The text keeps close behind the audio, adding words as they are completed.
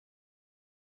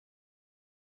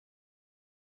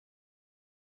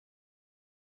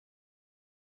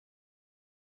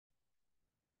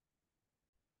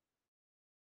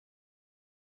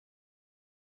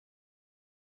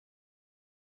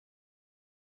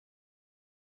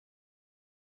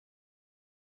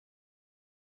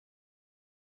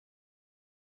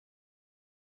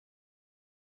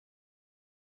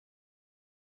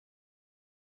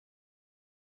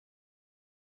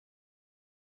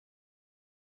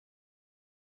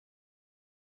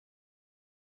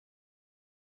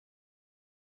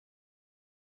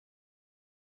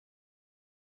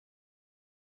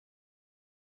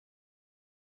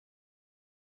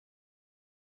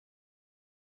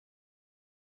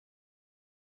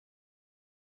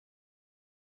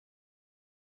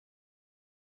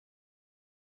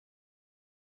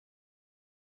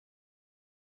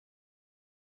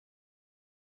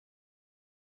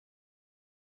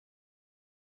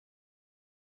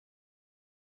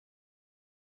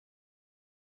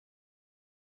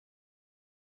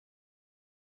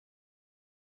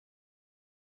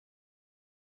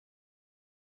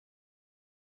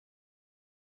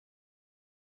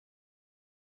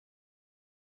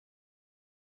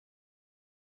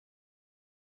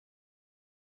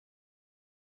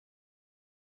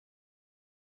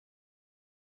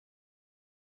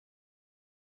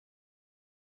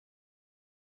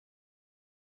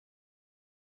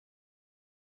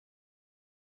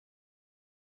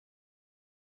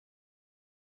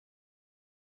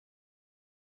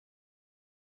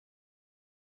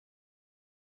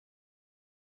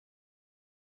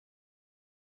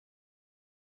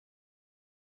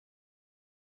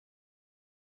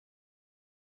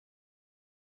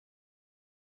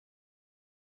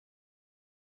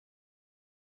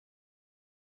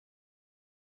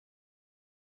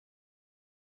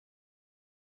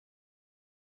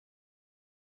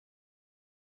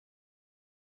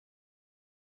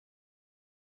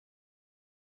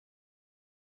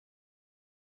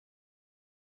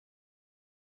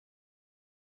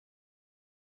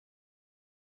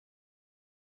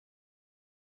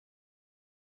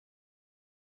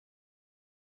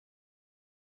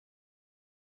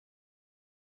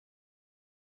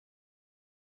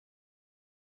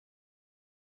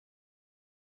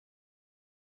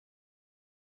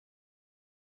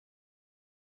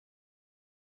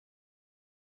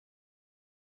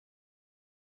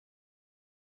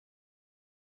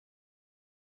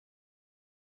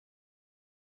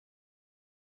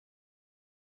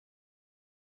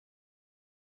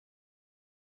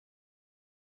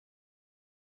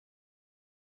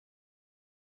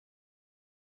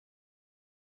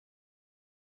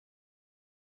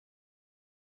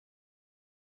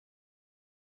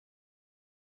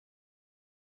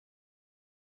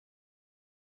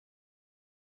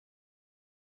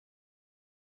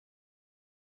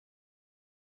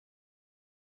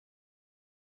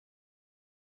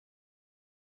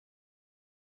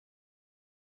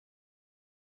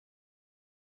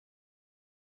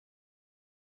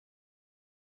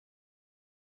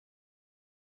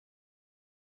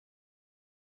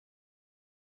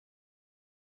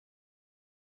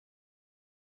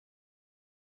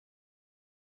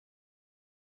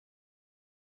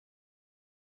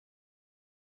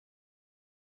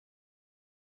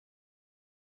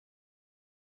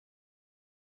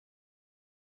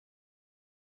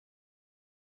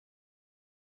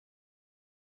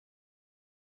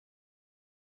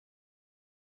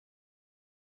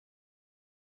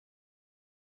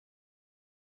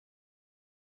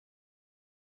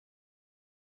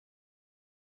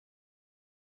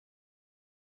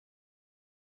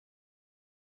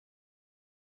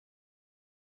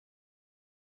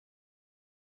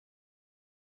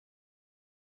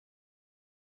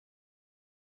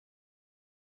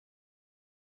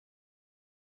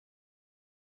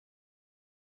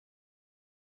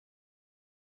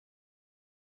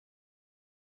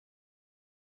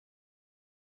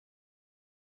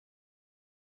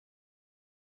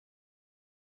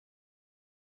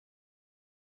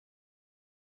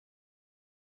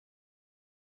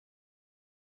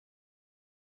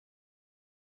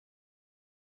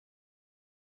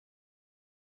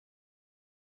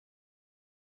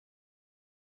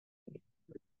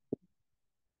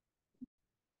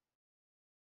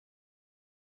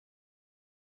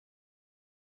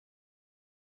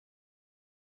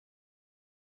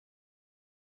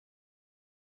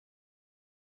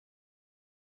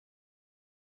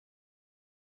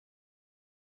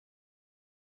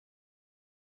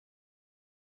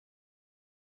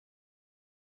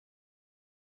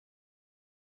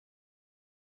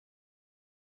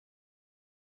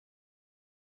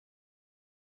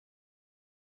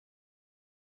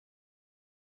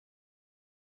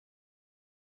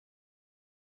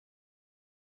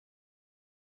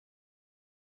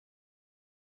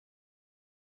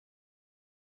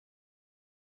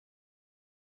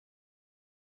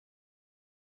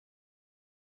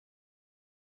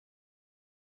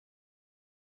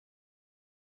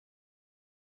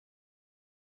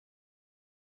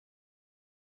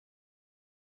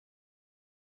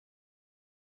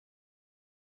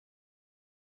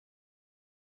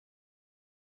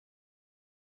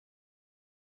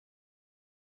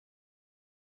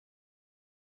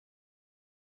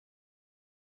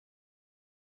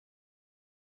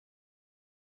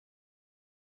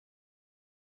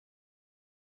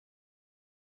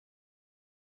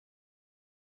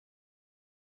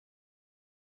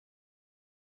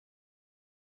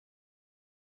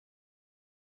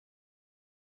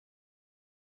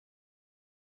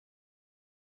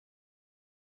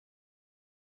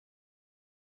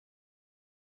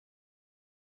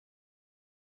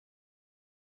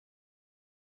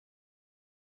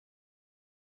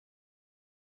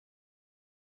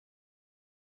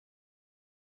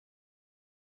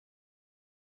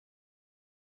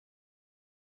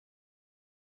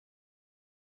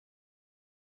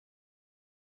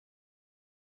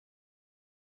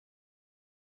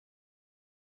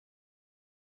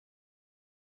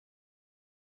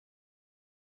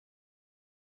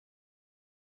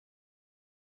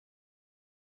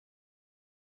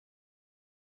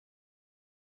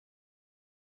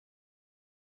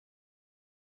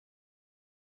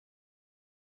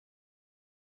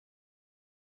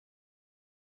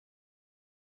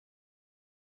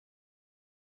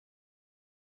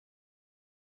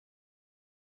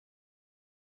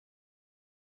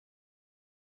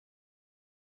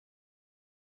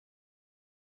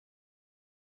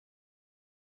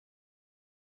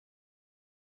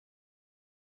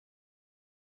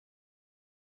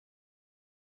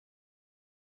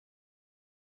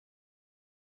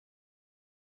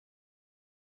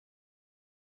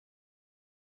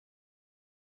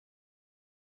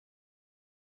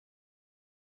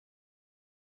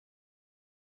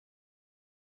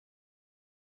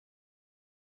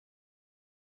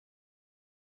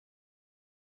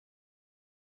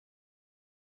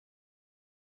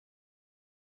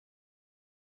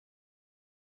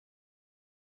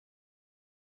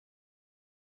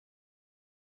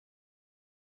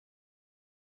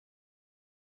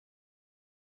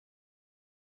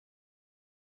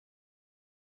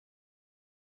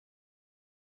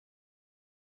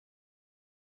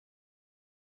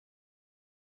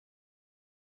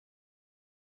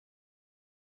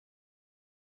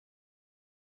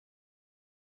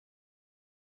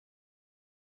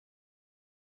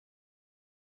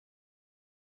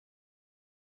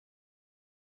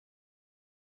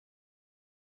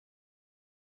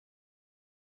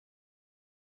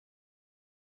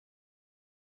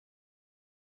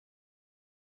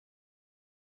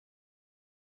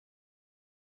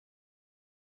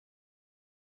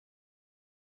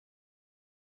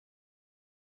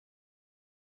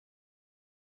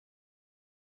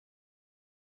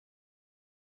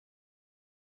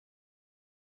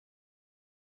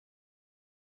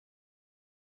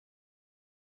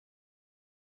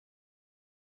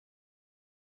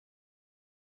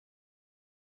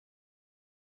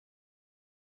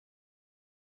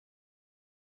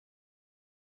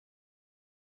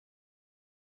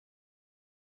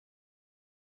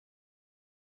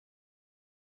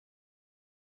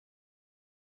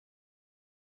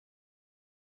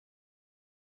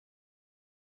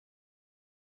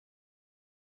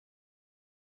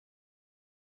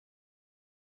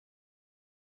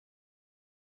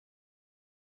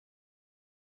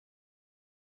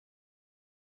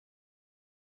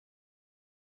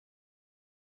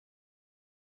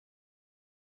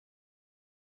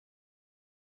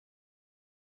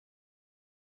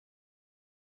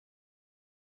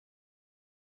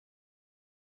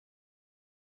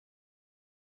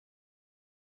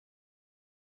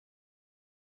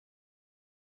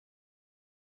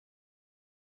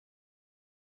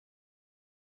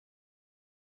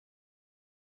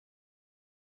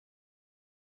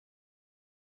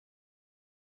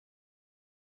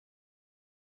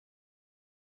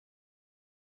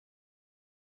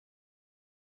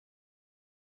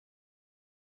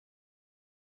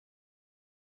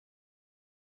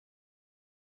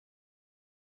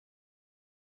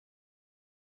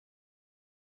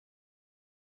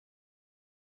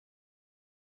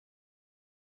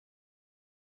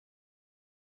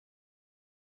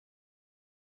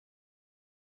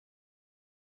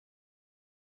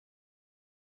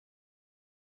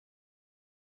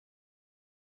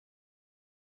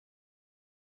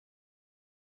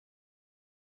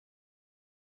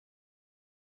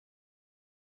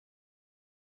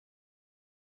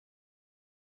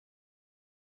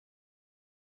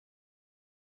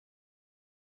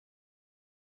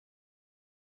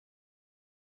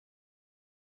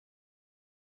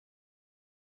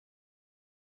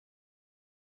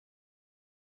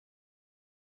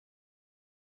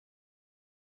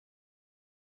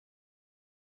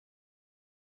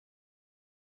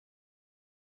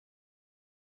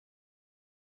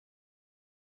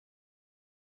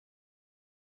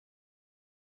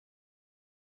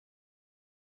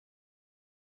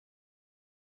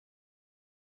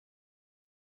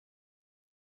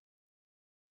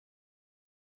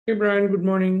Hey Brian, good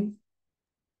morning.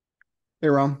 Hey,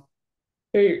 Rom.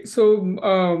 Hey, so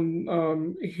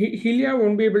Helia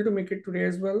won't be able to make it today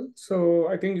as well. So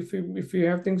I think if we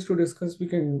have things to discuss, we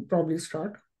can probably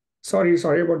start.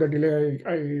 Sorry about the delay.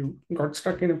 I got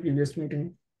stuck in a previous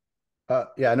meeting.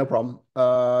 Yeah, no problem.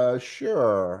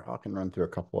 Sure. I can run through a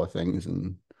couple of things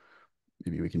and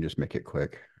maybe we can just make it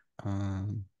quick.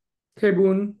 Um, Hey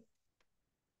Boone.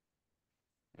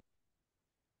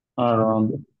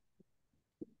 Around.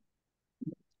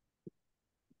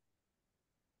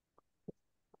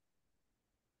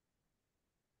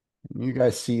 can you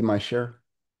guys see my share?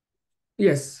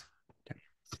 Yes.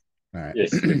 All right.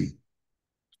 Yes, yes.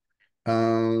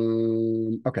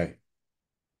 Okay.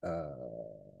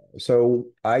 So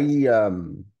I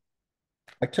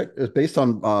took it was based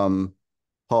on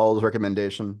Paul's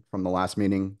recommendation from the last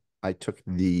meeting. I took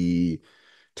the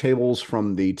tables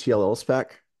from the TLL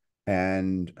spec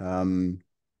and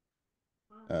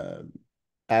uh,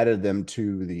 added them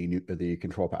to the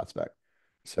control path spec.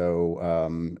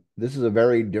 So this is a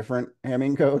very different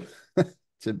Hamming code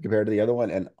compared to the other one.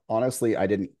 And honestly,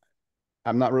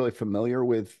 I'm not really familiar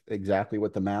with exactly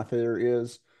what the math there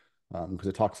is because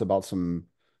it talks about some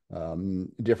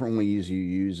different ways you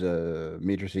use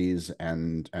matrices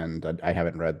and I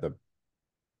haven't read the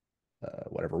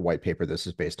whatever white paper this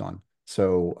is based on.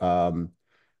 So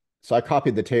I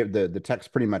copied the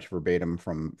text pretty much verbatim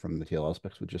from the TLL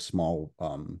specs with just small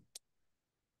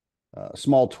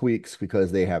tweaks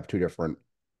because they have two different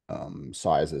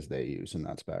sizes they use in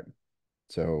that spec.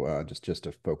 So just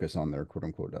to focus on their quote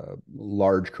unquote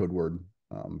large code word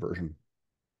version.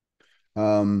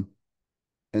 Um,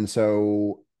 and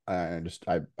so I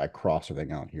cross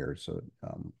everything out here so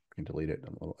I can delete it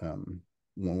a little,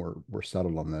 when we're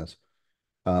settled on this.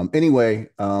 Anyway,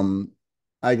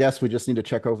 I guess we just need to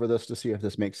check over this to see if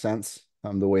this makes sense.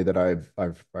 The way that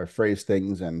I've phrased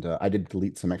things, and I did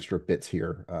delete some extra bits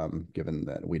here, given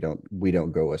that we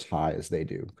don't go as high as they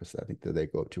do, because I think that they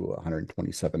go up to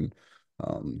 127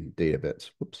 data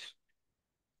bits. Whoops.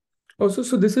 Also,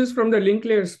 so this is from the link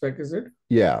layer spec, is it?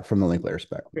 Yeah, from the link layer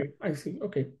spec. Yeah, Okay, I see.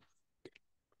 Okay.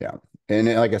 yeah.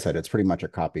 And like I said, it's pretty much a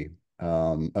copy.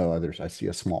 Oh, I see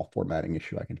a small formatting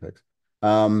issue I can fix.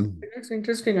 Um, That's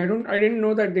interesting. I didn't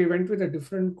know that they went with a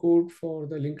different code for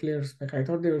the link layer spec. I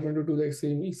thought they were going to do the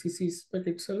same ECC spec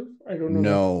itself. I don't know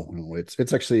that. No,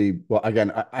 it's actually, well,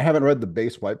 again, I haven't read the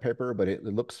base white paper, but it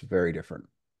looks very different.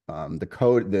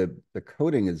 The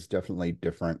coding is definitely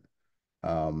different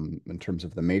in terms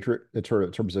of the matrix, in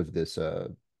terms of this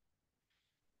the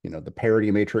parity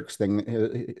matrix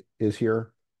thing is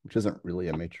here, which isn't really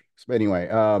a matrix. But anyway,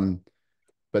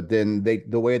 but then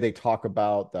the way they talk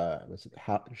about the was it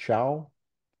how Shao?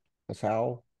 That's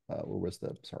how where was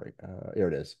the sorry, here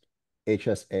it is.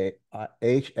 HSIA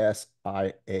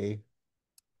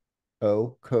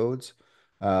codes.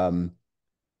 Um,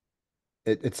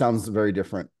 it sounds very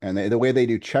different, and the way they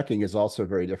do checking is also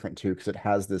very different too, because it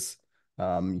has this.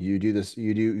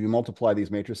 You multiply these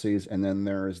matrices, and then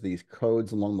there's these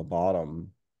codes along the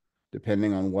bottom,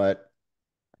 depending on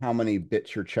how many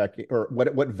bits you're checking or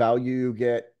what value you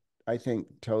get. I think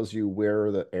tells you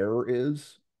where the error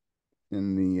is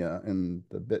in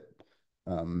the bit.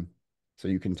 Um, so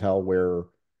you can tell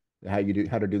how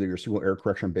to do your single error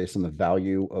correction based on the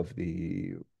value of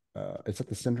the is that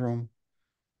the syndrome?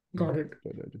 Got it.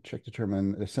 Check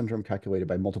determine the syndrome calculated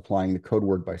by multiplying the code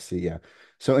word by C. Yeah.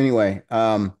 So anyway,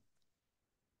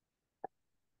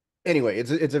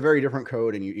 it's a very different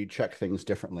code and you check things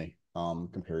differently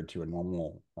compared to a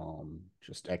normal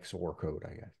just XOR code,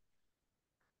 I guess.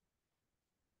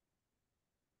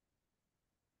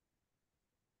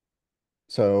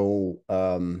 So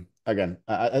again,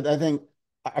 I think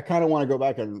I kind of want to go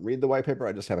back and read the white paper.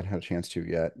 I just haven't had a chance to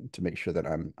yet to make sure that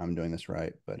I'm doing this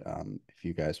right. But if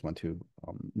you guys want to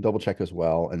double check as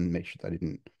well and make sure that I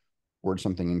didn't word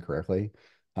something incorrectly.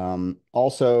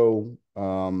 Also,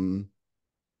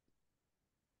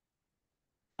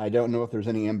 I don't know if there's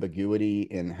any ambiguity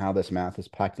in how this math is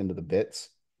packed into the bits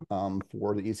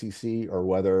for the ECC or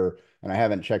whether, and I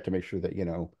haven't checked to make sure that,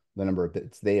 the number of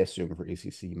bits they assume for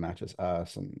ECC matches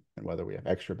us and whether we have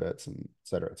extra bits and et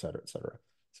cetera, et cetera, et cetera.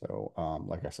 So,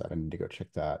 like I said, I need to go check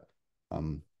that.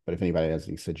 But if anybody has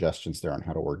any suggestions there on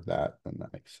how to work that,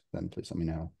 then please let me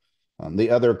know. The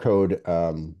other code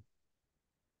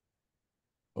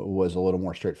was a little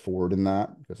more straightforward in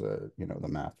that because the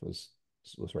math was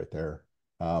right there.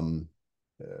 Um,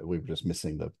 we were just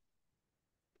missing the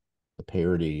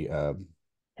parity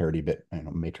bit,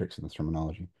 matrix in this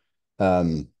terminology.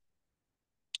 Um,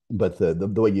 but the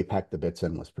way you packed the bits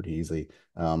in was pretty easy.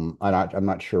 I'm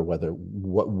not sure whether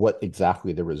what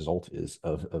exactly the result is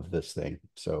of this thing.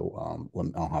 So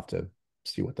I'll have to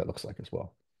see what that looks like as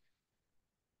well.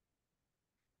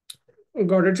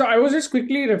 Got it. So I was just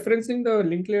quickly referencing the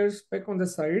link layer spec on the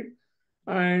side,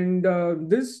 and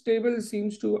this table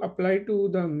seems to apply to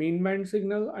the main band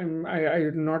signal. I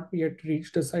have not yet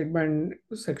reached the sideband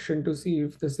section to see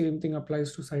if the same thing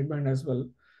applies to sideband as well.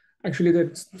 Actually,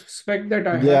 the spec that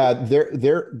I have. Yeah,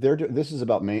 this is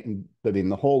about main. I mean,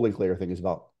 the whole link layer thing is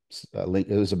about link.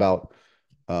 It was about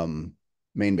um,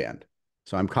 main band.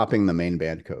 So I'm copying the main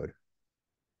band code.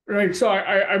 Right. So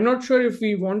I'm not sure if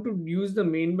we want to use the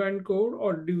main band code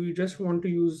or do we just want to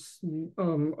use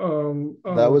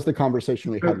That was the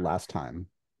conversation we had last time.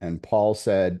 And Paul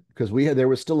said, because there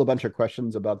was still a bunch of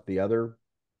questions about the other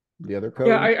yeah, code.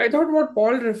 I thought what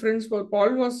Paul referenced was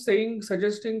Paul was saying,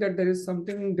 suggesting that there is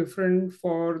something different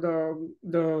for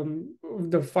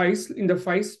the FICE in the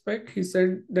FICE spec. He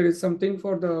said there is something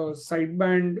for the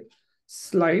sideband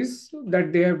slice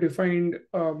that they have defined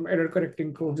error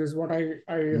correcting codes is what I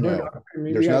heard. No,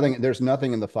 Maybe I there's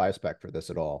nothing in the PHY spec for this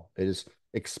at all. It is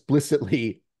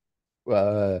explicitly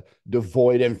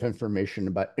devoid of information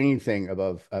about anything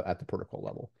above at the protocol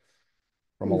level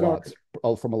from a got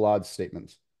lot's from a lot's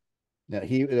statements. Now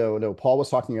no, Paul was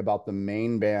talking about the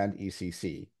main band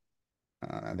ECC.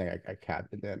 I think I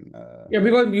capped it then. Yeah,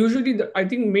 because usually I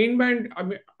think main band, I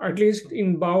mean, at least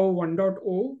in BAO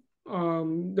 1.0,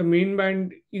 the main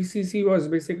band ECC was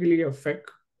basically a FEC.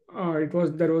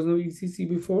 There was no ECC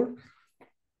before,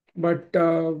 but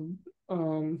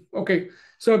okay.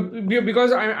 So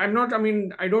because I'm not, I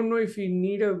mean, I don't know if we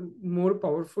need a more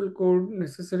powerful code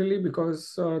necessarily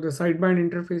because the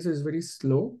sideband interface is very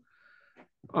slow.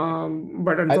 But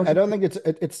I don't unfortunately,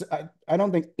 think I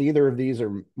don't think either of these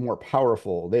are more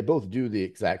powerful. They both do the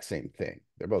exact same thing.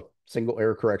 They're both single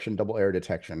error correction, double error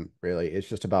detection. Really, it's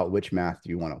just about which math do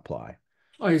you want to apply.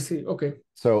 I see. Okay.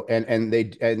 So and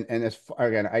as far,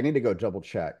 again, I need to go double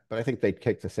check, but I think they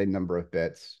take the same number of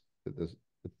bits.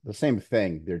 The same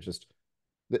thing. They're just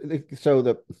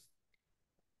so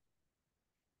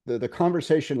the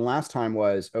conversation last time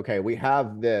was okay. We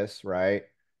have this right,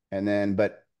 and then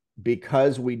but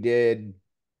because we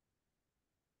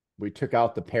took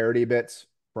out the parity bits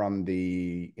from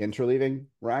the interleaving,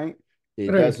 right?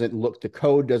 Right. The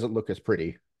code doesn't look as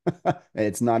pretty. And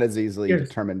it's not as easily Yes.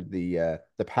 determined the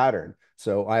pattern.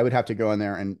 So I would have to go in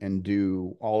there and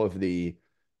do all of the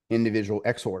individual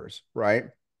XORs, right?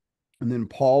 And then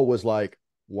Paul was like,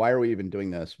 why are we even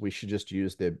doing this? We should just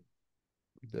use the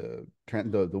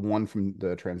one from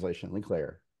the translation link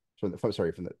layer. So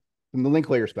sorry, from the link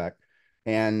layer spec.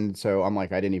 And so I'm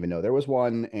like, I didn't even know there was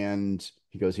one. And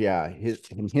he goes, yeah, his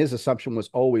assumption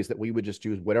was always that we would just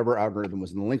use whatever algorithm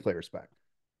was in the link layer spec.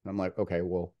 And I'm like, okay,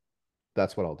 well,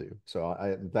 that's what I'll do. So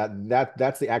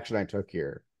that's the action I took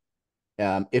here.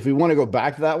 If we want to go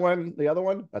back to that one, the other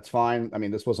one, that's fine. I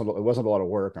mean, it wasn't a lot of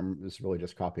work. I'm just really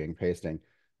just copying and pasting,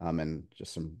 and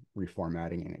just some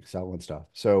reformatting in Excel and stuff.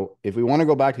 So if we want to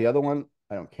go back to the other one,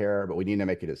 I don't care, but we need to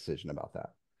make a decision about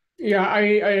that. Yeah, I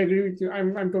agree with you.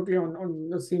 I'm totally on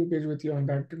the same page with you on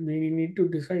that. We need to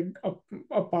decide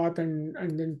a path and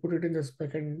then put it in the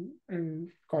spec and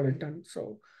call it done.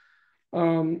 So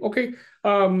okay.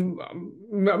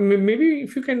 Maybe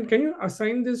if you can you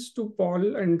assign this to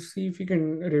Paul and see if he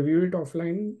can review it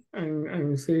offline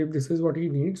and say if this is what he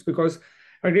needs? Because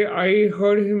I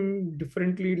heard him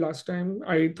differently last time.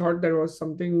 I thought there was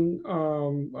something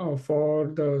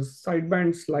for the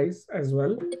sideband slice as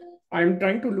well. I'm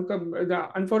trying to look up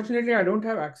unfortunately, I don't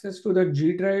have access to the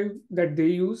G drive that they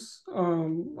use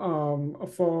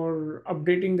for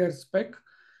updating their spec.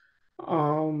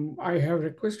 I have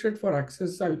requested for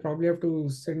access. I'll probably have to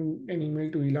send an email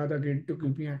to Elad again to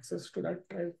give me access to that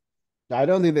drive. I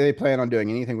don't think they plan on doing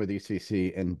anything with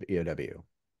ECC and EOW,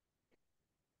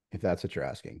 if that's what you're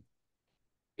asking.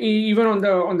 Even on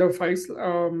the five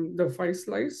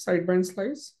slice, sideband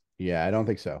slice. Yeah, I don't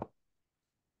think so.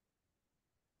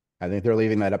 I think they're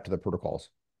leaving that up to the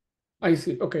protocols. I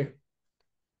see. Okay.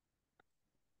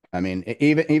 I mean,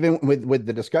 even with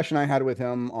the discussion I had with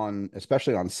him on,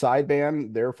 especially on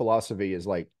sideband, their philosophy is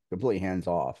like completely hands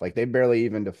off. Like they barely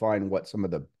even define what some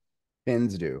of the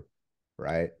pins do,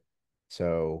 right?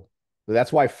 So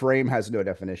that's why frame has no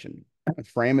definition.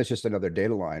 Frame is just another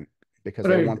data line because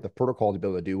they Right. want the protocol to be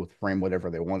able to do with frame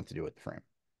whatever they want it to do with the frame.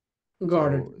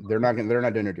 Got it. So they're not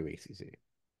going to do ACC.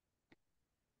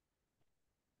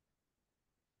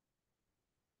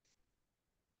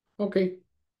 Okay.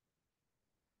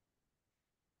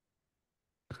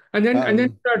 And then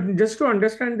Um, just to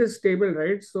understand this table,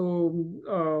 right? So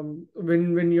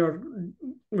when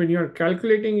you're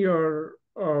calculating your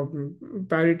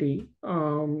parity,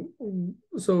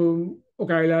 so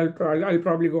okay, I'll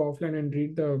probably go offline and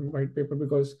read the white paper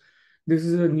because this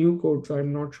is a new code, so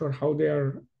I'm not sure how they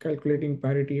are calculating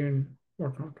parity and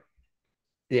whatnot.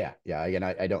 yeah. Again,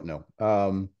 I don't know.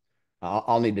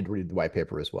 I'll need to read the white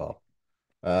paper as well.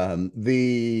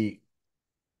 The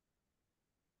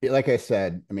Like I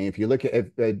said, I mean, if you look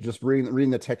at just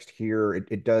reading the text here,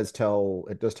 it does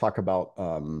talk about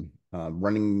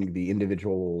running the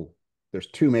individual. There's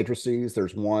two matrices.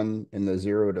 There's one in the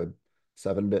 0 to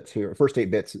 7 bits here, first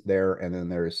 8 bits there, and then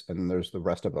there's the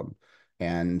rest of them.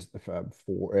 And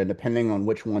depending on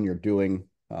which one you're doing,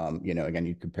 again,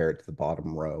 you compare it to the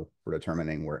bottom row for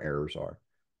determining where errors are.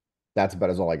 That's about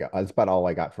all I got. That's about all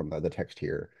I got from the text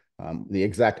here. The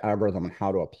exact algorithm on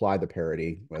how to apply the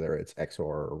parity, whether it's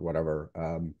XOR or whatever,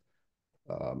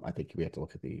 I think we have to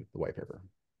look at the white paper.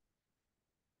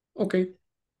 Okay.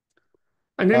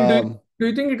 And then Um, do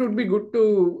you think it would be good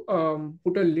to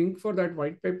put a link for that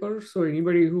white paper so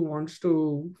anybody who wants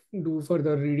to do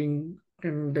further reading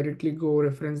can directly go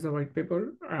reference the white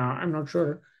paper? I'm not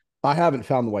sure. I haven't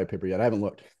found the white paper yet. I haven't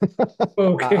looked.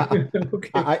 Okay. I,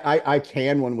 Okay. I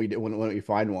can when we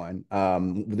find one.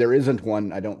 There isn't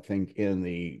one, I don't think, in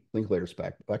the Linklater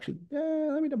spec. Actually,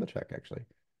 let me double check. Actually,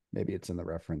 maybe it's in the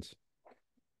reference.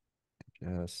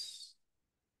 Yes,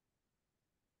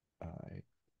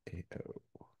 IAO.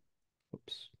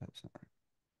 Oops, that's not right.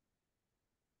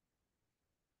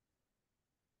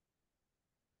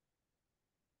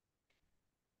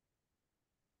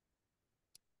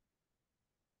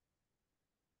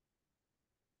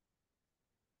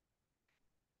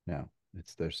 No,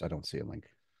 there's I don't see a link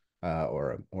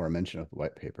or a mention of the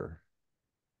white paper.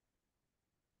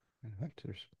 In fact,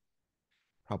 there's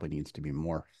probably needs to be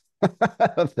more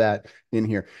of that in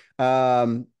here.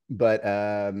 But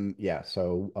yeah,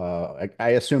 so I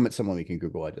assume it's someone we can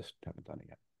Google. I just haven't done it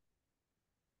yet.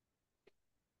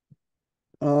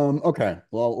 Okay,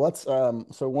 well, let's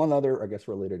so one other, I guess,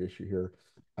 related issue here.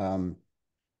 Um,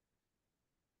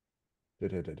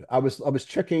 I was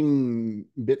checking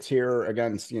bits here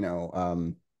against,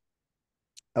 I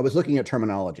was looking at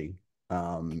terminology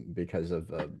because of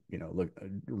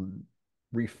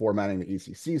reformatting the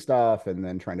ECC stuff and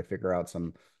then trying to figure out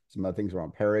some other things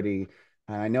around parity.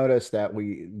 And I noticed that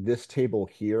this table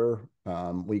here,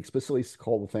 we explicitly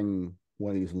call the thing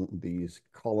one of these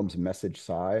columns message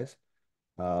size.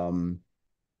 Um,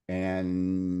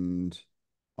 and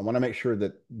I want to make sure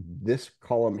that this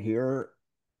column here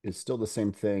is still the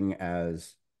same thing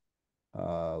as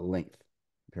length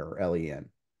or LEN.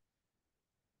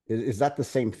 Is that the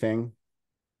same thing?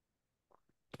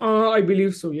 I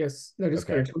believe so. Yes, that is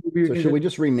Okay. correct. So maybe we So can should we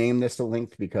just, just rename this to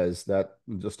length because that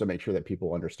just to make sure that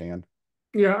people understand?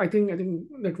 yeah, I think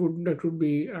that would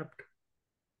be apt.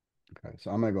 Okay.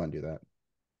 So I'm gonna go and do that.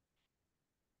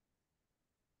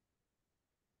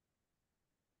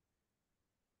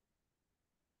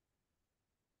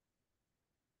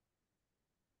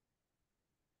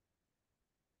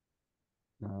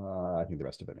 I think the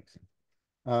rest of it makes sense.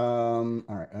 All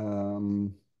right. All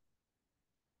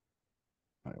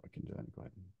right, we can do that. Go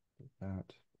ahead and do that.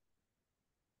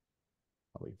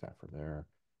 I'll leave that for there.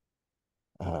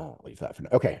 I'll leave that for now.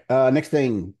 Okay. Next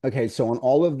thing. Okay, so on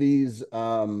all of these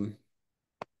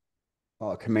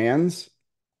commands,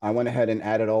 I went ahead and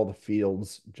added all the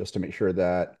fields just to make sure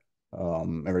that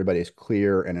everybody's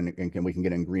clear and we can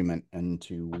get an agreement um,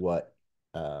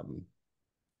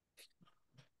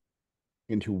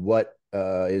 into what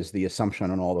is the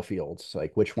assumption on all the fields,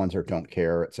 like which ones are don't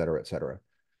care, et cetera, et cetera.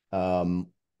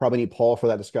 Probably need Paul for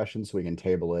that discussion so we can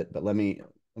table it, but let me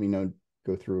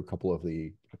go through a couple of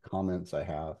the comments I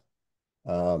have.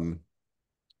 Um,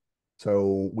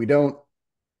 so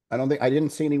I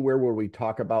didn't see anywhere where we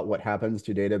talk about what happens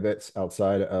to data bits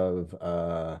outside of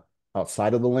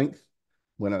the length.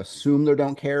 I'm going to assume they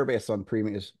don't care based on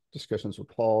previous discussions with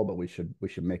Paul, but we should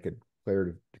make a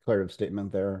declarative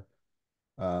statement there.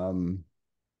 Um,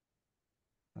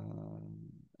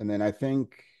 and then I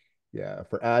think, yeah,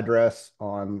 for address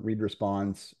on read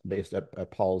response based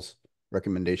at Paul's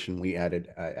recommendation,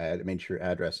 I made sure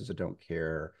addresses that don't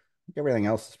care. I think everything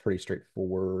else is pretty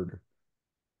straightforward.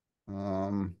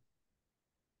 Um,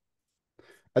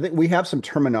 I think we have some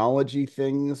terminology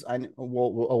things.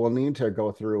 We'll need to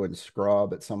go through and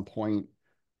scrub at some point.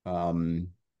 Um,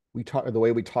 the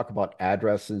way we talk about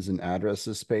addresses and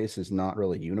addresses space is not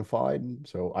really unified.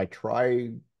 So I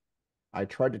tried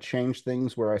to change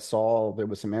things where I saw there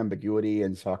was some ambiguity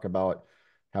and talk about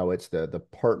how it's the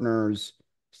partners.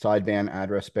 sideband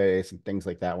address space and things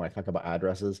like that when I talk about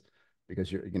addresses,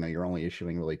 because you're only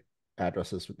issuing really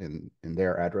addresses in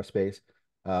their address space.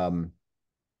 Um,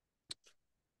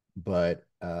 but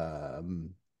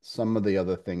some of the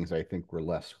other things I think were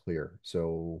less clear.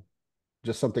 So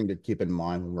just something to keep in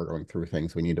mind when we're going through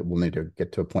things. We'll need to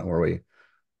get to a point where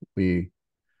we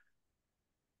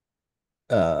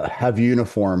have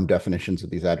uniform definitions of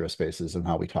these address spaces and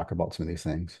how we talk about some of these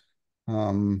things.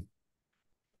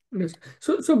 Yes.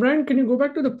 So Brian, can you go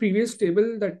back to the previous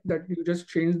table that you just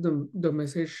changed the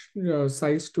message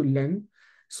size to length?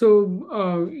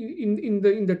 So in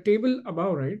the table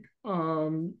above, right?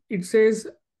 It says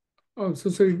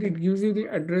so it gives you the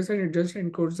address and it just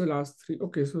encodes the last three.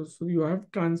 Okay, so you have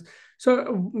trans. So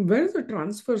where is the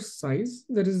transfer size?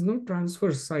 There is no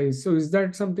transfer size. So is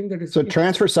that something that is So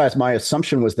transfer size, my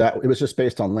assumption was that it was just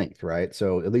based on length, right?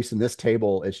 So at least in this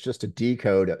table, it's just a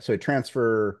decode.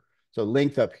 So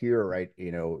length up here, right?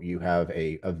 You have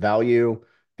a value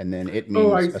and then it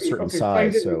Oh, I means a see. certain Okay,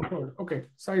 size size. is So input. Okay,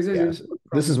 size is yes, input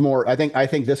this is from more, I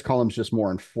think this column is just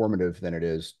more informative than it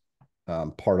is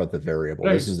part of the variable.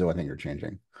 This right, is the only thing you're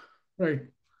changing. right.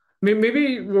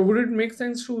 Maybe would it make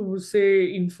sense to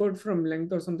say inferred from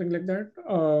length or something like that,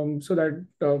 so that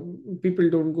people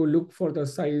don't go look for the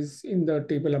size in the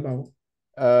table above,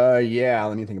 Yeah,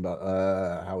 let me think about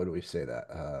how would we say that?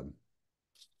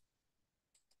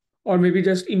 or maybe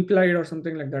just implied or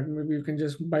something like that. Maybe you can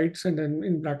just bytes and then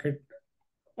in bracket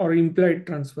or implied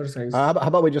transfer size. How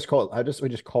about we just call it? We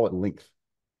just call it length.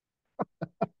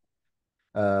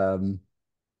 Um,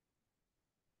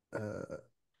 uh,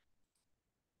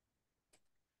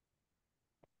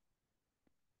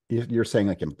 you're saying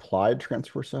like implied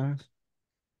transfer size?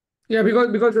 Yeah,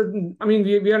 because I mean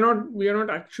we are not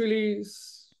actually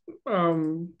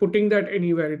putting that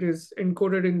anywhere. It is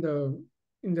encoded in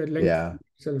the length Yeah.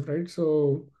 itself, right?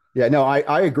 So Yeah, no,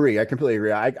 I agree. I completely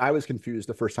agree. I was confused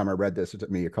the first time I read this. It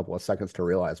took me a couple of seconds to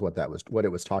realize what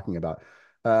it was talking about.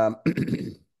 Um,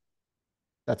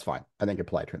 that's fine. I think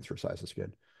applied transfer size is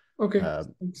good. okay,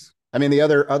 Um, I mean, the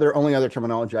only other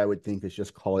terminology I would think is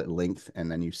just call it length,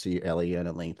 and then you see len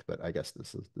and length. But I guess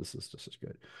this is just as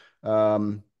good.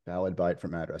 Valid byte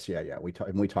from address. Yeah. We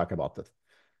talk about the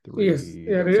yes, three.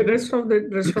 yeah. Those things. The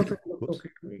rest of it looks Whoops, okay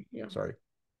to me. Yeah. sorry,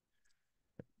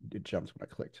 it jumped when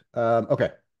I clicked. Okay.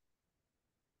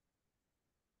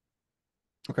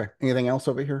 Okay. Anything else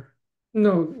over here?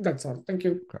 No, that's all. Thank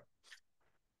you. Okay.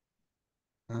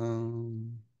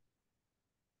 Um,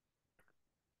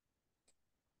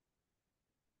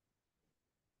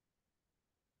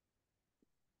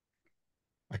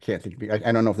 I can't think.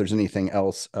 I don't know if there's anything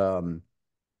else in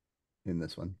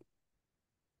this one.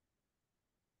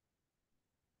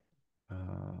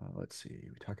 Let's see.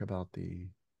 We talk about the.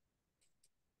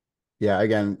 Yeah,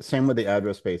 again, same with the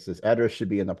address spaces. Address should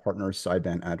be in the partner's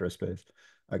sideband address space.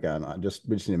 Again, we just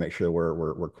need to make sure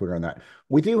we're clear on that.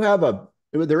 We do have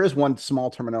there is one small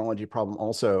terminology problem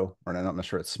also, or I'm not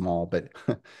sure it's small, but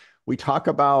we talk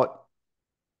about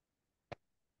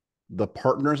the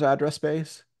partner's address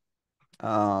space.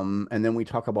 And then we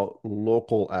talk about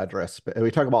local address.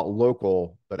 We talk about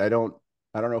local, but I don't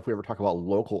know if we ever talk about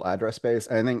local address space.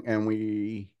 I think, and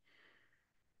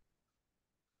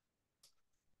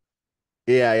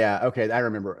yeah. Okay, I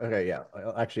remember. Okay, yeah.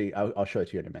 Actually, I'll show it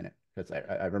to you in a minute because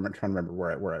I remember trying to remember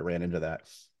where I ran into that.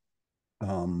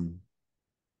 Um,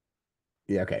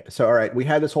 yeah. Okay. So, all right, we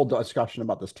had this whole discussion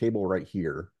about this table right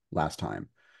here last time,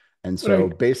 and so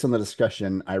Right. based on the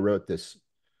discussion, I wrote this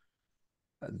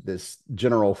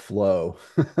general flow.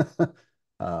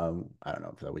 I don't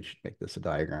know if we should make this a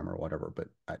diagram or whatever, but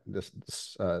this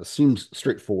seems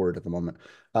straightforward at the moment.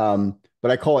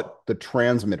 But I call it the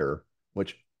transmitter,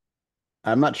 which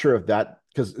I'm not sure if that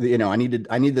because I needed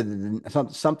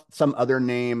some other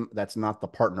name that's not the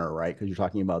partner, right? Because you're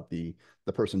talking about the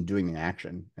person doing the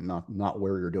action and not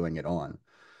where you're doing it on.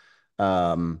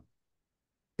 Um,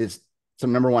 is so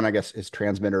number one, I guess, is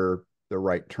transmitter the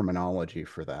right terminology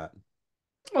for that?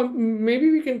 Maybe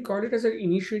we can call it as an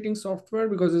initiating software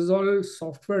because it's all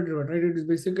software driven, right? It is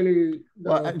basically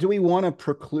Well, the. do we want to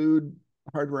preclude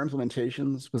hardware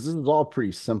implementations? Because this is all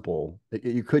pretty simple.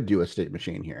 You could do a state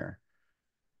machine here.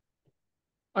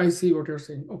 I see what you're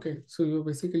saying. Okay, so you're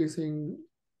basically saying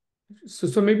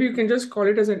so maybe you can just call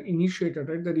it as an initiator,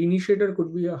 right? The initiator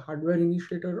could be a hardware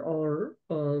initiator or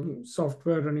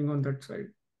software running on that side.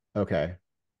 Okay.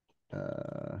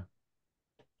 Uh,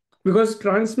 Because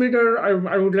transmitter,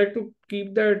 I would like to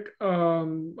keep that.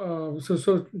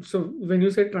 So when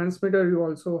you say transmitter, you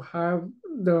also have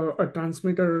a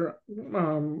transmitter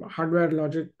hardware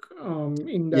logic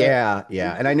in that.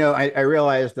 Yeah. And I know I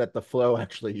realized that the flow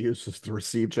actually uses the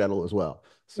receive channel as well.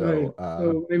 Right. So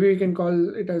So maybe we can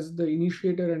call it as the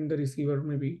initiator and the receiver,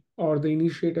 maybe, or the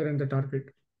initiator and the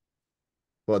target.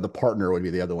 well, the partner would be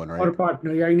the other one, right? Or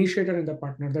partner. Yeah, initiator and the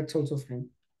partner. That's also fine.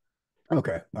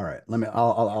 Okay. All right.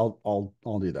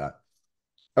 I'll do that.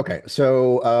 Okay.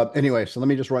 So anyway, so let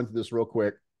me just run through this real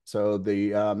quick. So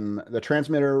the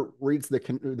transmitter reads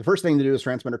the first thing to do is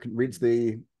transmitter reads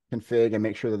the config and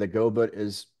make sure that the go bit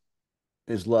is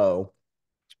low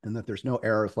and that there's no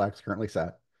error flags currently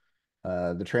set.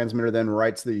 The transmitter then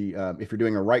writes if you're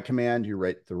doing a write command, you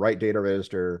write the write data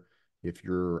register. If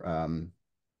you're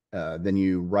then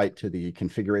you write to the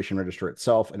configuration register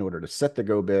itself in order to set the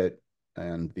go bit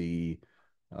and the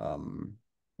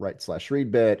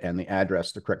write/read bit and the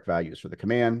address, the correct values for the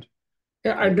command.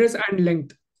 Yeah, address and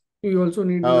length. You also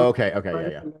need Oh, now okay,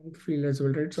 yeah. length field as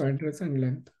well, right? So address and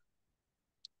length.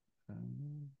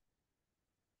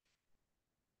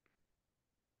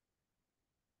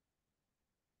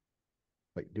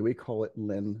 Wait, do we call it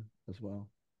len as well?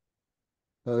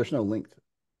 Oh, there's no length.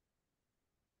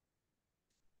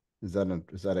 Is that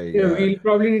a Yeah, we'll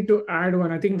probably need to add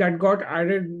one. I think that got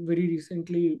added very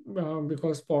recently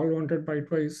because Paul wanted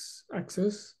bytewise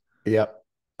access. Yep.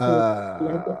 So we'll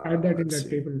have to add that in Let's that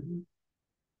see. table.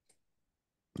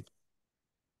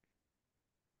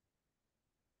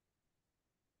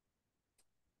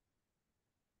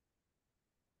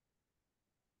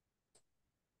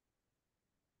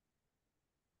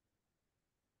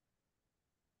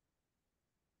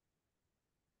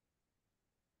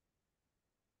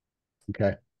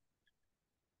 Okay.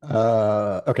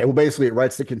 Okay. Well, basically, it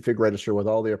writes the config register with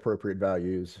all the appropriate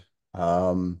values.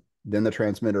 Then the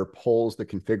transmitter pulls the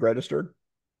config register.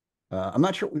 I'm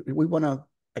not sure we want to.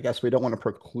 I guess we don't want to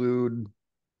preclude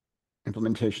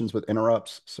implementations with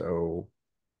interrupts. So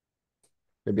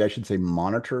maybe I should say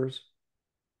monitors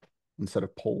instead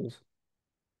of polls.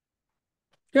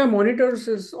 Yeah, monitors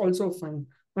is also fine.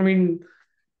 I mean,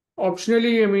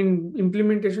 optionally, I mean,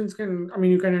 implementations can, I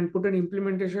mean, you can put an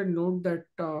implementation node that,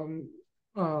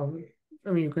 I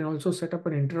mean, you can also set up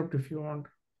an interrupt if you want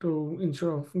to, instead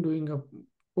of doing a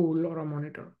poll or a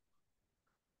monitor.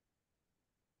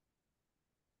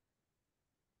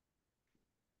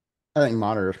 I think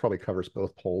monitors probably covers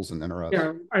both polls and interrupts.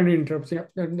 Yeah, and interrupts. Yeah,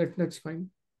 that's fine.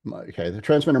 Okay, the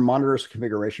transmitter monitors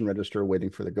configuration register waiting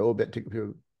for the go bit to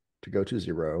go to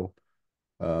 0,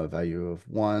 value of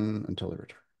 1 until the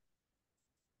return.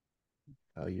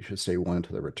 You should say 1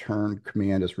 until the return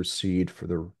command is received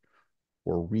for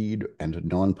read and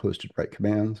non-posted write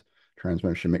commands.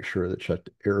 Transmitter should make sure that checked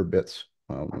error bits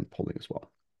when polling as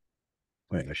well.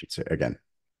 Wait, I should say again.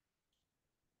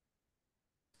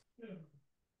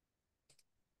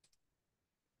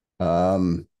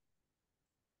 And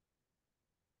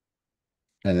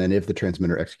then if the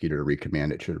transmitter executed a read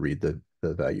command, it should read the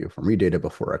value from read data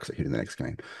before executing the next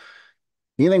command.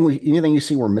 Anything you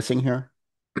see we're missing here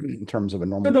in terms of a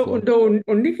normal So flow? the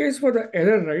only case for the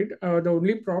error, right? The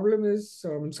only problem is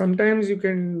sometimes you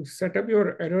can set up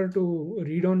your error to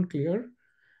read on clear,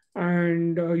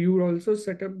 and you also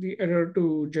set up the error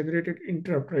to generate an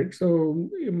interrupt, right? So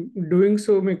doing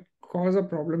so may cause a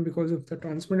problem because if the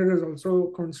transmitter is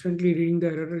also constantly reading the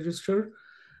error register,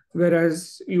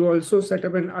 whereas you also set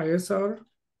up an ISR,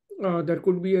 there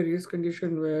could be a race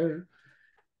condition where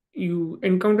you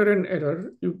encounter an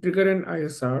error, you trigger an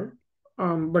ISR,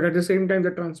 but at the same time,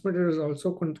 the transmitter is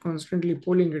also constantly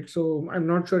pulling it. So I'm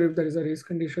not sure if there is a race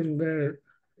condition where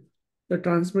the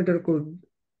transmitter could,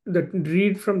 the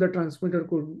read from the transmitter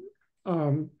could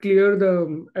clear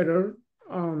the error,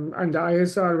 and the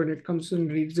ISR, when it comes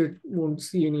and reads it, won't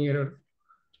see any error.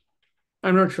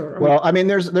 I'm not sure. Well, I mean,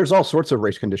 there's all sorts of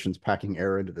race conditions packing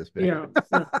error into this bit. Yeah,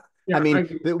 I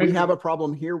mean, I we have a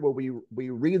problem here where we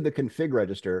read the config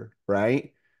register,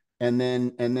 right? And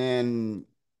then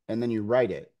you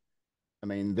write it. I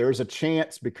mean, there's a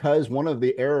chance because one of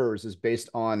the errors is based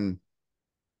on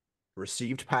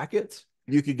received packets.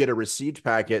 You could get a received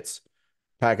packet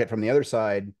from the other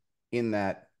side in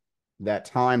that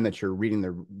time that you're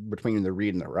reading between the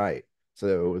read and the write.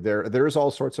 So there's all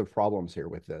sorts of problems here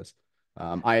with this.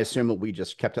 I assume that we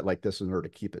just kept it like this in order to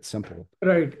keep it simple.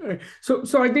 Right. So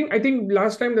I think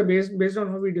last time based on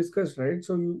how we discussed, right?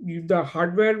 So the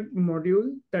hardware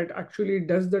module that actually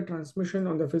does the transmission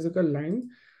on the physical line,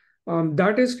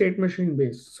 that is state machine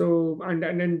based. So and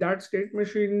then that state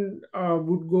machine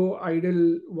would go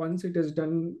idle once it is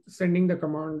done sending the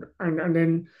command, and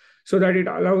then so that it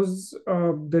allows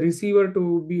the receiver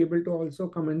to be able to also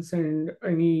come and send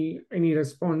any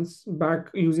response back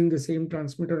using the same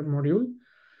transmitter module.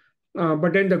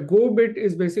 But then the go bit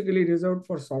is basically reserved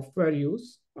for software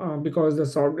use, because the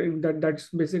software that's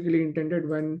basically intended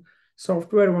when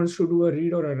software wants to do a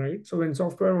read or a write. So when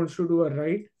software wants to do a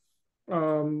write,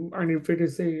 and if it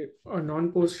is a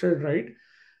non-posted write,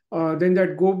 then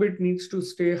that go bit needs to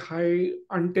stay high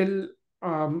until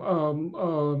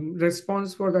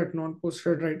response for that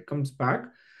non-posted write comes back.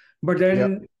 But Yep.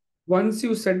 then once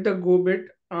you set the go bit,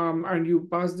 and you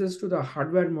pass this to the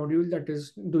hardware module that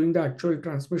is doing the actual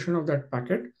transmission of that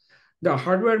packet, the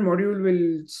hardware module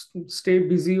will stay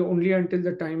busy only until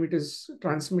the time it is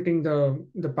transmitting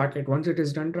the packet. Once it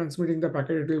is done transmitting the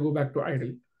packet, it will go back to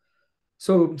idle.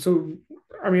 So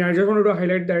I mean, I just wanted to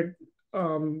highlight that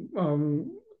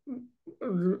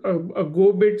a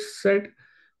go bit set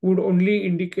would only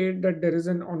indicate that there is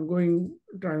an ongoing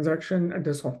transaction at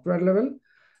the software level.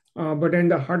 But then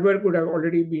the hardware could have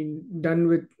already been done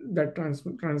with that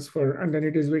transfer, and then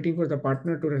it is waiting for the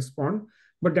partner to respond.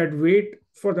 But that wait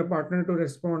for the partner to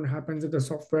respond happens at the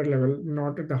software level,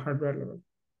 not at the hardware level.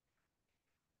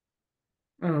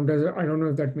 I don't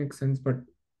know if that makes sense, but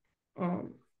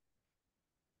um,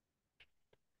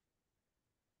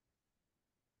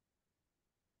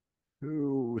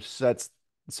 Who sets?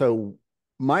 So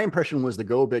my impression was the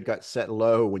go bit got set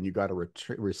low when you got a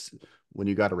return.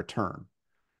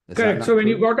 Is that correct. not So when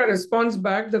you true? got a response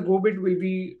back, the go bit will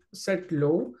be set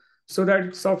low so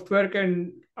that software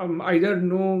can either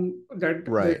know that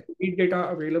there Right. is read data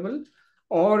available,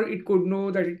 or it could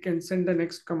know that it can send the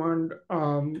next command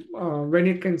when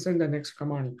it can send the next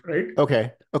command, right?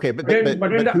 Okay. Okay. But But but then, but but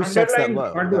then but the who sets that underlying low?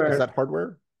 Is hardware, that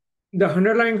hardware?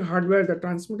 the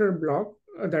transmitter block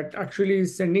that actually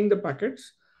is sending the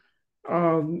packets,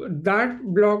 that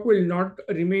block will not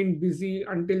remain busy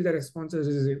until the response is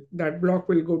received. That block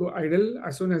will go to idle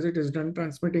as soon as it is done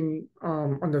transmitting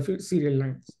on the serial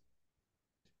lines.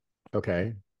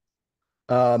 Okay.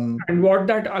 Um, And what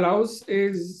that allows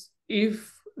is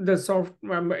if we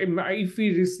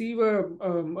receive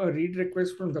a read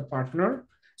request from the partner,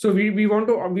 so we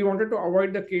wanted to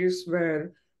avoid the case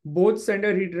where both send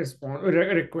a read response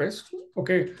request,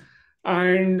 okay,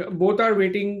 and both are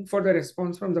waiting for the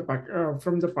response from the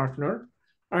partner,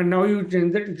 and now you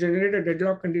generate a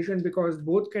deadlock condition because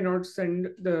both cannot send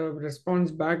the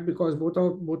response back because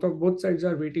both sides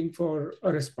are waiting for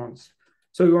a response.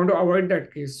 So we want to avoid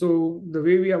that case. So the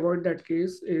way we avoid that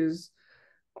case is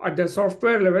at the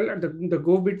software level, at the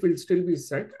go bit will still be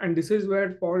set. And this is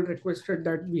where Paul requested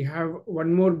that we have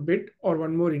one more bit or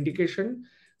one more indication.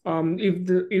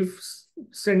 If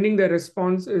sending the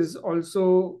response is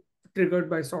also triggered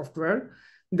by software,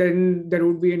 then there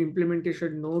would be an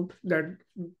implementation note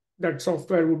that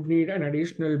software would need an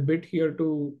additional bit here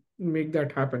to make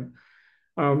that happen.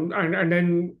 And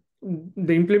then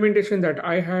the implementation that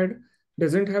I had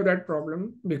doesn't have that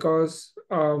problem because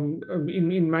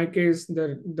in my case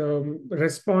the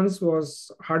response was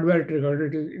hardware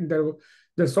triggered.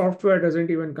 The software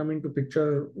doesn't even come into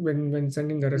picture when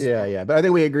sending the yeah, response. yeah. But I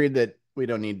think we agreed that we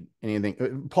don't need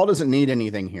anything. Paul doesn't need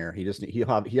anything here. He has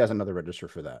another register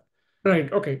for that.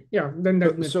 Right. Okay. Yeah. Then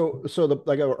that makes So the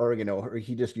like or or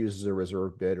he just uses a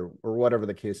reserve bit or whatever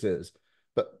the case is.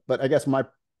 But I guess my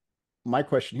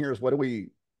question here is what do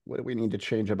we need to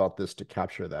change about this to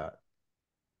capture that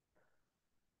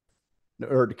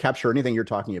or to capture anything you're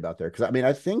talking about there? Because I mean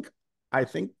I think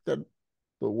that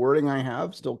the wording I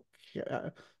have still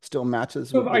matches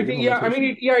so with the I think, yeah, I mean,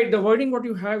 implementation. the wording what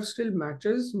you have still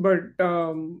matches, but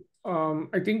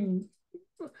I think,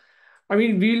 I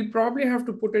mean, we'll probably have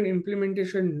to put an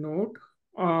implementation note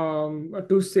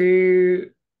to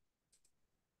say,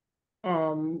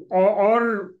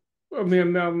 or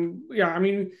yeah, I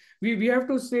mean, we have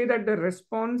to say that the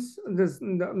response,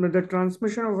 the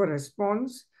transmission of a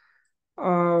response,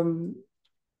 um,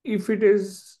 if it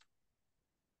is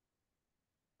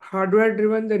hardware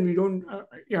driven, then we don't,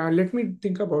 yeah, let me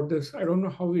think about this. I don't know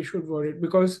how we should word it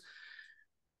because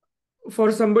for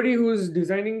somebody who's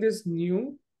designing this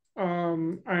new,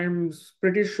 I'm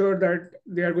pretty sure that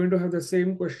they are going to have the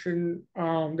same question,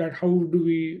 that how do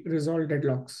we resolve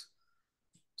deadlocks?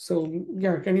 So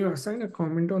yeah, can you assign a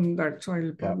comment on that? So I'll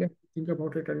Yeah. probably have to think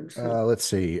about it and see. Let's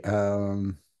see.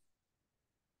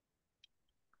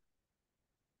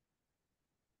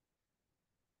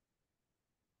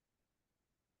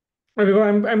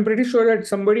 Because I'm pretty sure that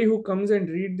somebody who comes and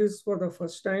read this for the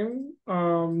first time, they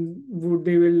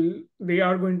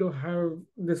are going to have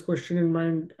this question in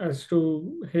mind as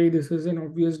to, hey, this is an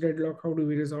obvious deadlock. How do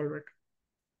we resolve it?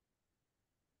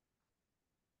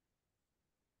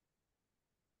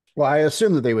 Well, I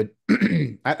assume that they would.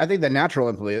 I think the natural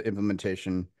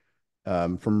implementation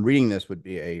from reading this would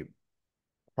be a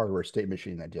hardware state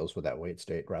machine that deals with that wait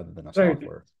state rather than a Right.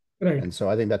 software. Right. And so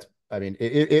I think that's, I mean,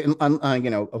 you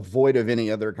know, avoid of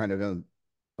any other kind of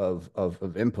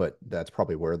input, that's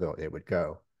probably where it would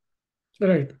go.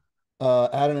 Right.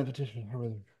 Add an invitation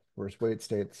for wait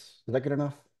states. Is that good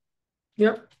enough?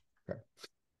 Yeah. Okay.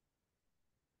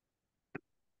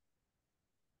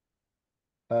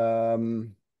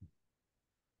 Um,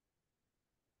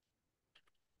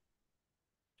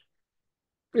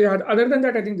 Yeah. Other than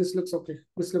that, I think this looks okay.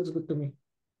 This looks good to me.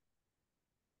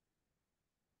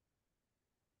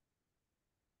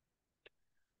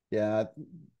 yeah,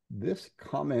 this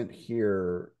comment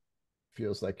here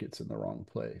feels like it's in the wrong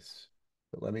place.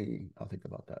 But I'll think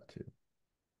about that too.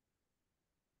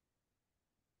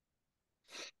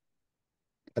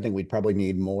 I think we'd probably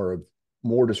need more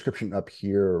description up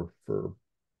here for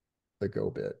the go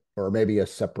bit, or maybe a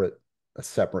separate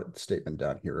statement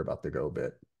down here about the go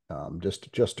bit,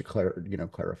 just to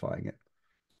clarifying it.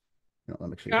 Let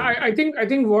me actually Yeah, bring it. I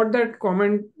think what that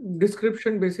comment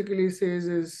description basically says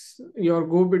is your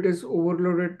go bit is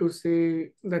overloaded to say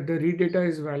that the read data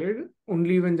is valid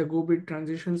only when the go bit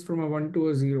transitions from a 1 to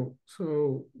a 0.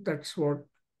 So that's what.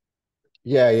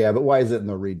 Yeah, but why is it in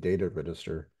the read data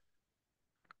register?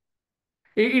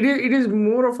 It is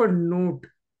more of a note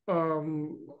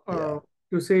um, Yeah.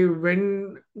 to say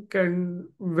when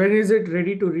is it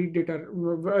ready to read data,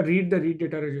 read the read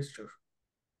data register.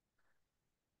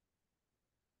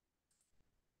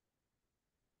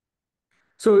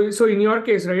 So in your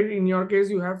case, right? In your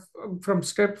case, you have from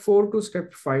step 4 to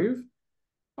step 5.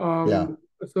 Yeah.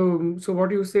 So what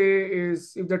you say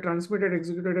is if the transmitter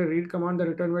executed a read command, the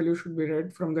return value should be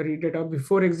read from the read data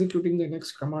before executing the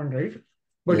next command, right?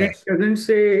 But it Yes. doesn't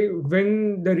say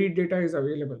when the read data is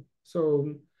available.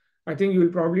 So I think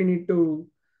you'll probably need to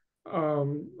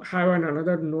have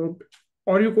another note,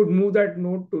 or you could move that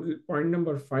note to point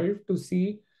number 5 to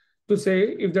say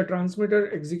if the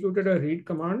transmitter executed a read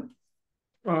command,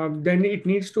 then it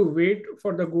needs to wait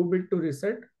for the go bit to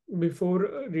reset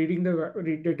before reading the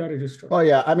read data register. Oh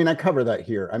yeah, I mean, I cover that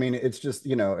here. I mean, it's just,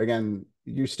 again,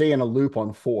 you stay in a loop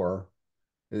on 4.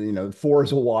 4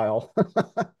 is a while.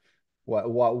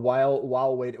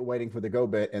 While waiting for the go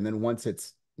bit, and then once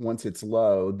it's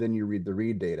low, then you read the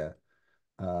read data.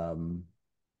 Um,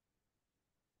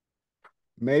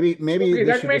 maybe Okay, this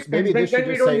that should makes just sense. maybe this should Then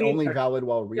we just don't say need only that. valid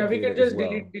while Yeah, read we data can is just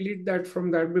low. delete that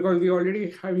from that because we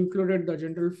already have included the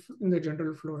general in the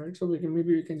general flow, right? So we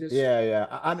can just. Yeah.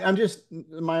 I'm just,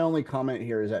 my only comment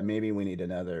here is that maybe we need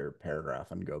another paragraph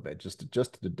on go bit just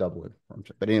to double it.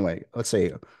 But anyway, let's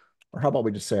say, or how about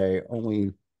we just say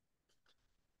only.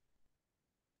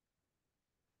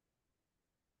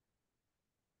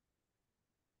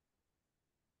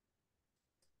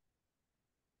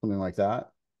 Something like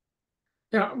that.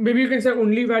 Yeah, maybe you can say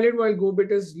only valid while go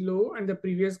bit is low and the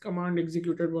previous command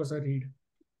executed was a read.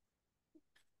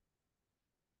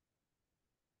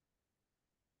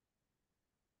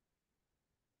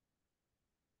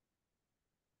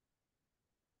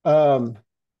 Um,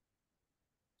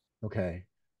 okay.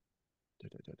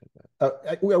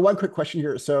 We got one quick question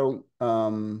here. So,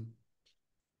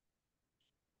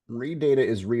 read data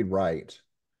is read write.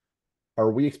 Are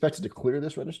we expected to clear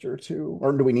this register too?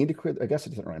 Or do we need to clear? I guess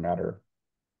it doesn't really matter.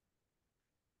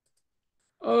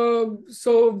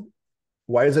 So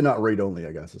Why is it not read only?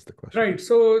 I guess is the question. right.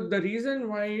 So the reason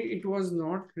why it was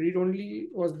not read only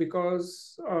was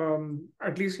because,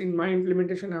 at least in my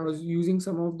implementation, I was using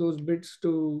some of those bits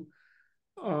to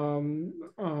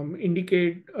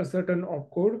indicate a certain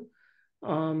opcode.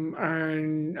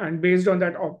 And based on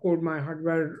that opcode, my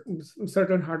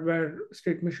certain hardware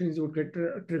state machines would get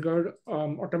triggered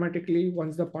automatically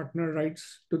once the partner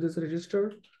writes to this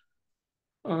register.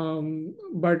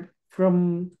 But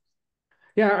from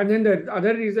yeah, and then the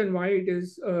other reason why it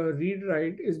is read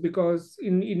write is because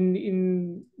in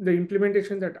the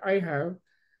implementation that I have,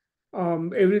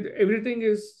 everything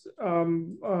is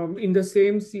in the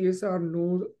same CSR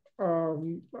node,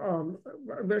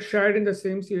 shared in the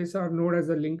same CSR node as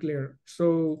a link layer.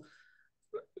 So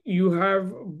you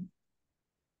have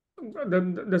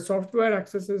the software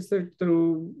accesses it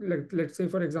through, like, let's say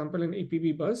for example an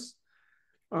APB bus.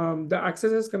 The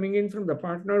accesses coming in from the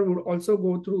partner would also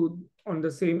go through on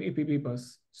the same APB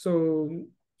bus. So,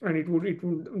 and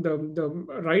the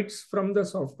writes from the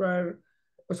software,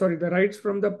 sorry, the writes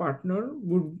from the partner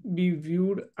would be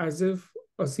viewed as if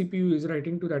a CPU is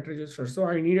writing to that register. So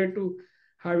I needed to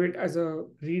have it as a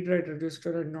read write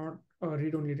register and not a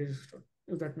read only register,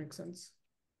 if that makes sense.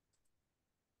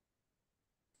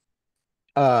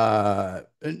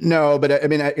 No, but I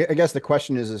mean, I guess the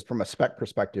question is from a spec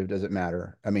perspective, does it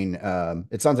matter? I mean,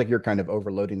 it sounds like you're kind of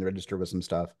overloading the register with some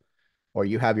stuff. or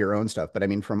you have your own stuff. But I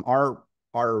mean, from our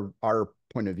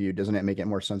point of view, doesn't it make it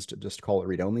more sense to just call it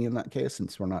read only in that case,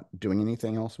 since we're not doing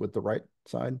anything else with the write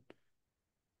side?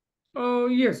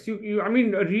 Yes, I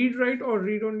mean, read write or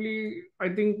read only, I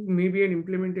think maybe an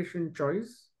implementation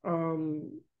choice.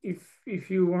 If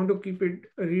you want to keep it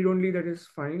read only, that is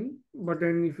fine. But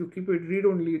then if you keep it read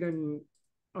only, then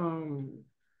um,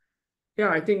 yeah,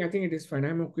 I think it is fine.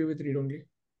 I'm okay with read only.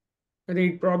 I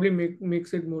think it probably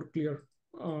makes it more clear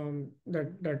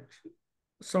that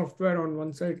software on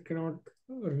one side cannot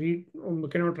read or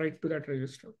cannot write to that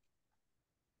register.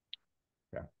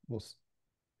 Yeah,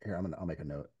 here, I'll make a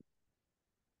note.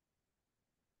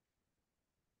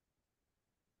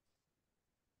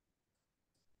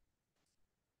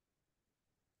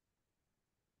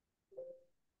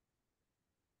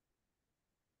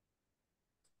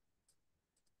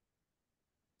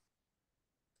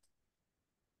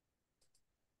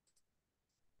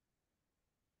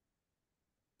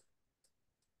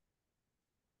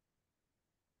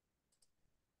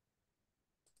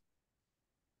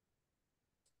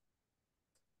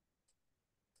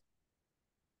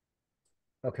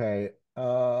 Okay.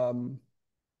 I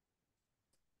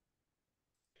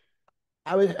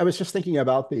was just thinking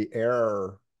about the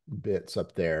error bits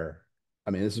up there.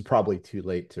 I mean, this is probably too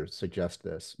late to suggest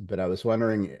this, but I was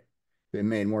wondering if it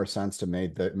made more sense to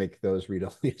make those read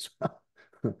only as well.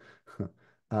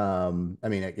 I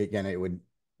mean, again, it would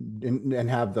and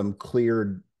have them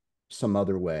cleared some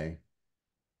other way.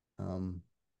 Um,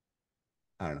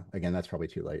 I don't know. Again, that's probably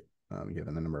too late,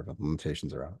 given the number of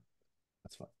implementations are out.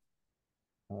 That's fine.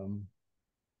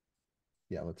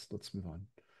 Yeah, let's move on.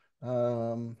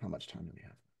 How much time do we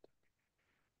have?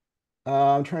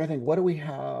 I'm trying to think, what do we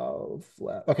have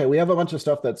left? Okay, we have a bunch of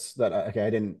stuff okay, I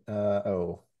didn't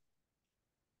oh.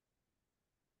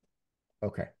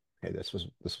 Okay. Okay, this was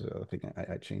a thing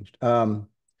I changed.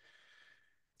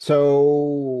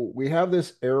 So we have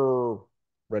this error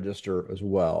register as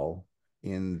well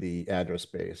in the address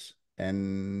space.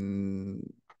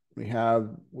 And we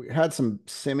had some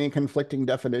semi-conflicting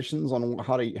definitions on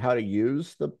how to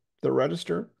use the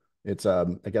register. It's I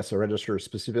guess a register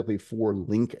specifically for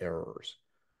link errors.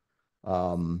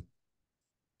 Um,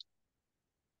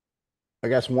 I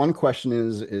guess one question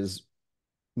is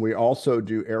we also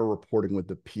do error reporting with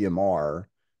the PMR.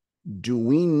 Do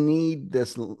we need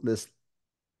this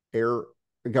error?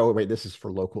 Go wait, this is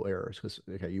for local errors because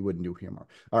okay, you wouldn't do PMR.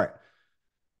 All right.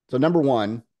 So number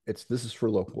one, this is for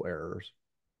local errors,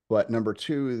 but number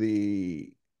two,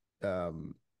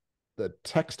 um, the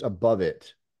text above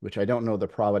it, which I don't know the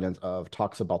provenance of,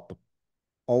 talks about the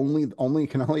only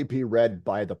can only be read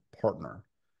by the partner,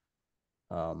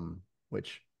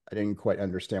 which I didn't quite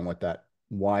understand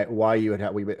why we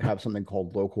would have something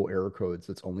called local error codes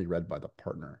that's only read by the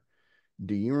partner.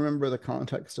 Do you remember the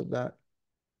context of that?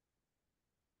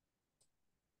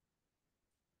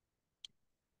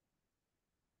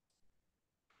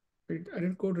 Right,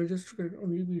 error code register can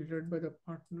only be read by the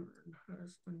partner and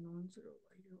has a non-zero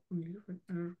value only when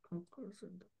error occurs in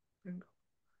the print.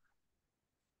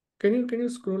 Can you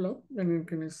scroll up and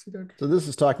can I see that? So this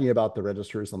is talking about the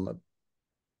registers on the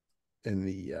in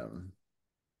the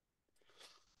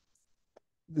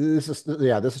this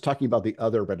is talking about the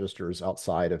other registers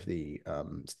outside of the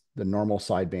normal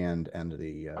sideband and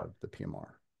the PMR.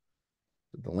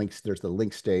 The links, there's the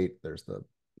link state, there's a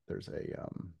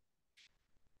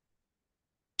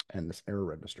and this error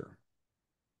register.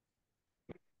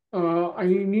 I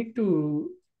need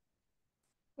to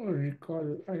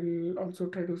recall. I'll also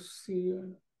try to see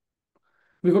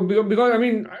because I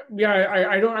mean yeah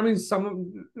I don't I mean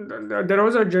there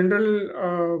was a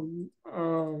general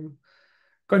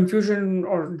confusion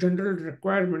or general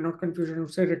requirement, not confusion, I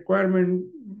would say requirement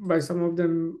by some of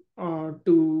them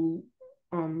to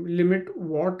limit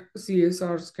what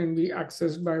CSRs can be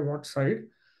accessed by what side.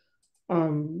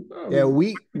 Yeah,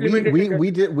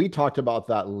 Implementation we talked about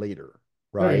that later,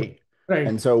 right, right? right.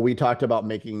 And so we talked about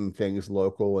making things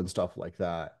local and stuff like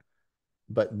that.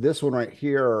 But this one right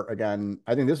here, again,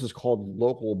 I think this was called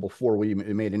local before we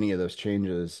made any of those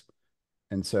changes.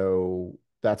 And so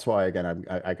that's why, again,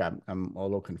 I'm a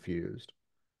little confused.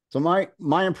 So my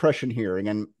impression here,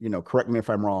 again, correct me if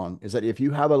I'm wrong, is that if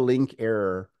you have a link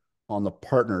error on the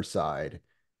partner side,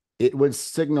 it would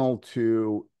signal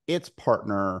to its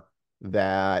partner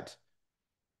that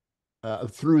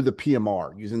through the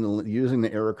PMR using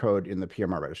the error code in the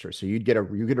PMR register. So you get a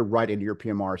write into your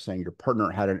PMR saying your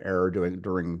partner had an error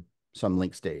during some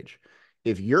link stage.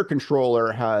 If your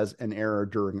controller has an error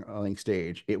during a link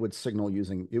stage, it would signal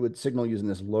using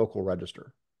this local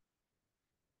register.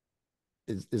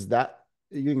 Is that,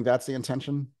 you think that's the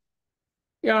intention?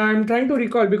 Yeah, I'm trying to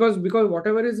recall because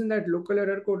whatever is in that local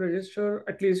error code register,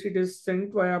 at least it is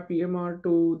sent via PMR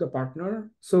to the partner.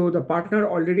 So the partner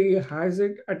already has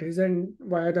it at his end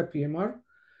via the PMR.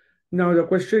 Now the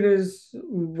question is,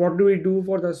 what do we do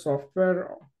for the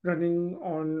software running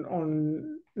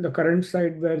on the current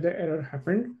side where the error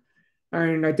happened?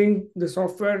 And I think the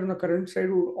software on the current side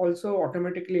would also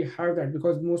automatically have that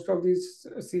because most of these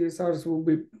CSRs will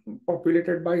be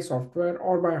populated by software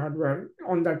or by hardware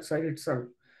on that side itself.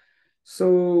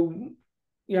 So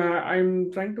yeah,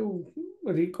 I'm trying to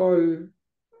recall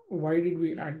why did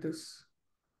we add this?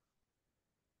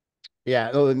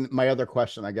 Yeah. Oh, and my other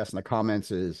question, I guess, in the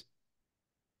comments is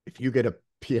if you get a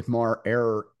PMR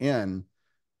error in,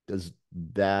 does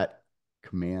that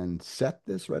command set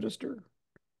this register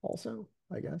also,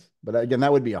 I guess? But again,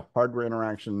 that would be a hardware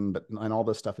interaction, but and all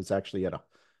this stuff is actually at a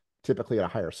typically at a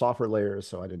higher software layer.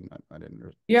 So I didn't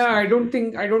Yeah, see. I don't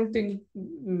think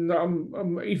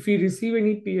if we receive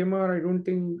any PMR, I don't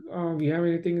think we have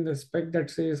anything in the spec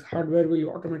that says hardware will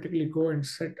automatically go and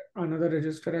set another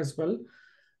register as well.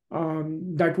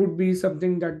 That would be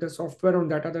something that the software on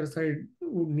that other side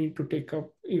would need to take up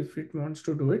if it wants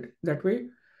to do it that way.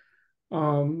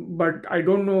 But I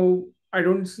don't know. I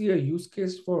don't see a use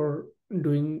case for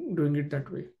doing it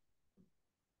that way.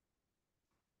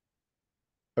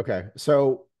 Okay,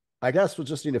 so I guess we'll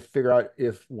just need to figure out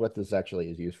if what this actually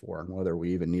is used for and whether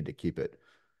we even need to keep it.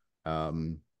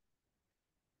 Um,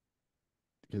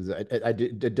 because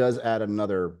it does add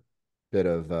another bit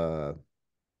of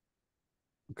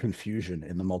confusion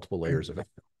in the multiple layers of it.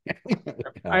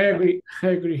 I Yeah. agree. I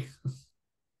agree.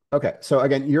 Okay, so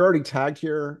again, you're already tagged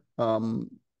here.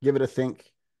 Give it a think.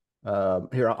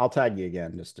 Here, I'll tag you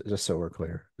again, just so we're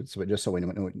clear. Just so we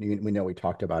know we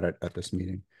talked about it at this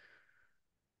meeting.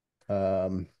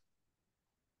 Um,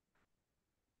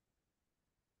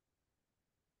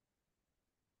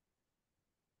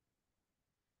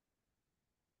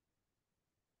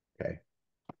 okay.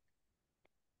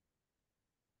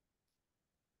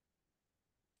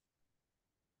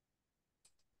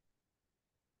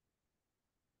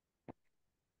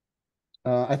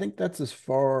 I think that's as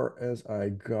far as I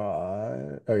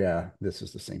got. Oh yeah, this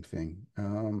is the same thing.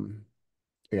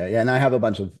 Yeah, and I have a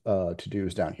bunch of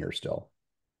to-dos down here still.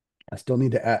 I still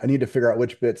need to add, I need to figure out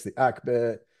which bit's the ACK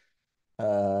bit.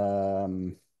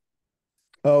 Um,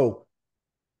 oh,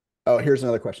 oh, here's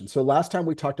another question. So last time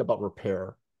we talked about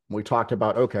repair, we talked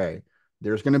about, okay,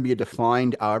 there's going to be a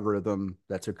defined algorithm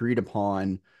that's agreed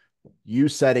upon. You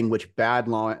setting which bad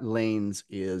lanes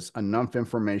is enough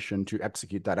information to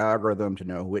execute that algorithm to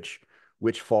know which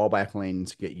fallback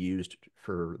lanes get used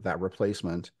for that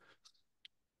replacement.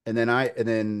 And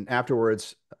then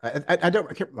afterwards, I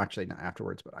can't actually not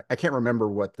afterwards, but I can't remember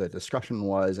what the discussion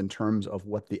was in terms of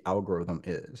what the algorithm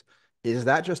is. Is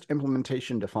that just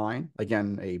implementation defined?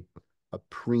 Again, a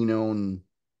pre-known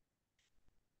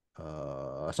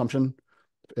assumption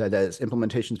that is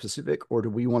implementation specific, or do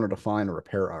we want to define a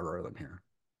repair algorithm here?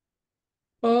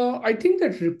 I think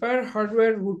that repair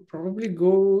hardware would probably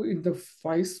go in the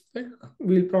 5 spec.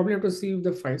 We'll probably have to see if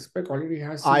the 5 spec already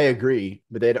has I some. agree,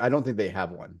 but I don't think they have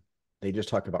one. They just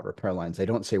talk about repair lines. They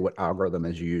don't say what algorithm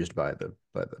is used by the.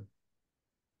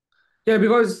 Yeah,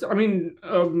 because I mean,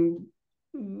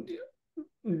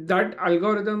 that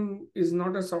algorithm is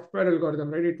not a software algorithm,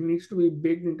 right? It needs to be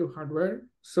baked into hardware.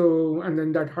 So, and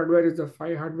then that hardware is the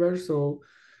 5 hardware. So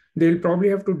they'll probably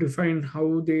have to define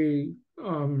how they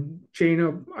chain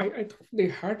up. I thought they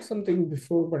had something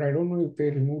before, but I don't know if they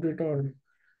removed it or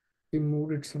they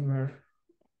moved it somewhere.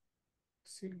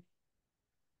 Let's see.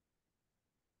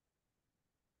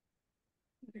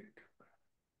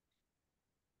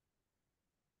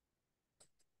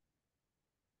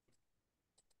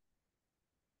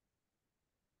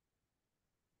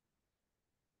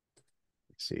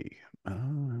 Let's see.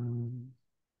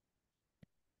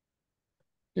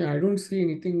 Yeah, I don't see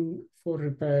anything for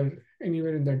repair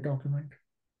anywhere in that document.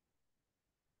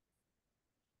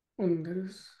 There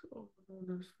is, oh, no,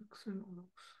 there's fix and all.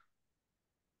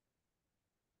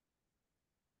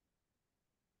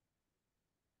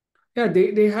 Yeah,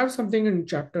 they have something in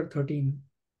chapter 13.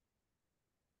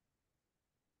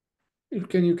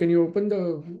 Can you open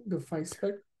the 5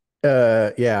 spec?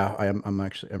 Yeah, I'm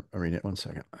actually I'm reading it. 1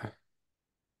 second.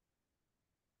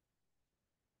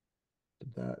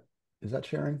 Did that is that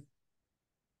sharing?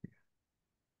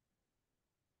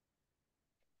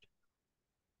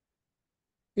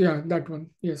 Yeah, that one.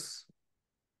 Yes.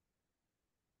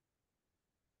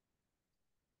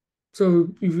 So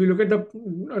if you look at the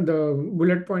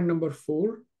bullet point number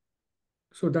 4,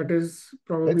 so that is It's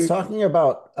probably talking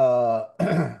about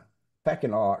Peck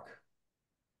and Awk.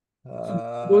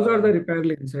 Those are the Uh, repair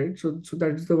lanes, right? So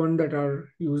that's the one that are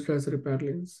used as repair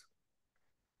lanes.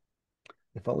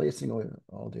 if only a single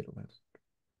all data lines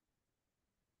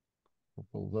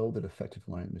below the defective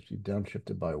line must be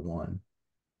downshifted by one.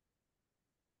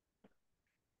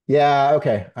 Yeah,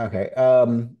 okay, okay.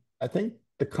 I think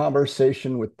the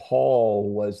conversation with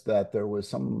Paul was that there was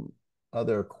some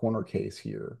other corner case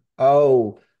here.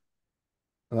 Oh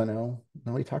no.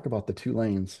 No, we talk about the two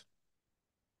lanes.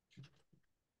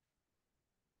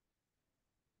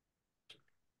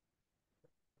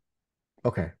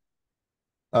 Okay.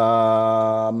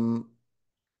 All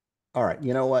right.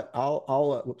 You know what?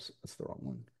 Whoops, that's the wrong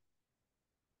one.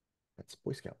 That's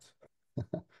Boy Scouts.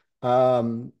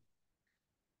 Um,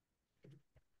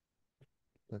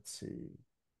 let's see.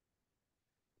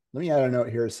 Let me add a note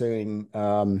here saying,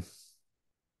 add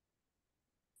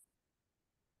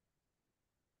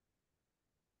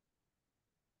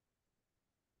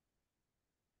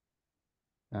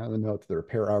a note that the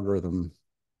repair algorithm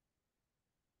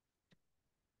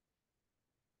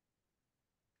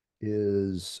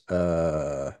is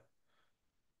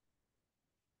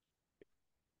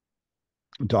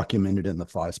documented in the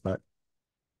fly spec.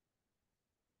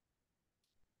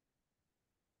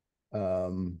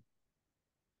 Um,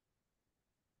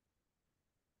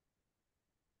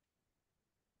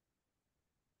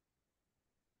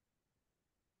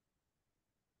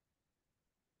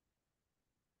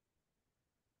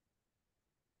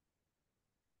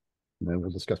 and then we'll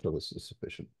discuss whether this is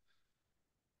sufficient.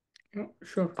 Yeah,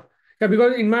 sure. Yeah,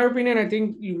 because in my opinion, I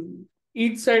think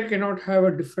each side cannot have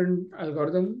a different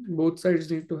algorithm. Both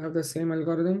sides need to have the same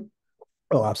algorithm.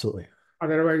 Oh, absolutely.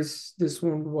 Otherwise, this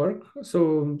won't work.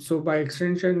 So by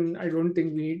extension, I don't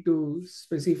think we need to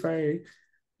specify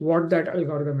what that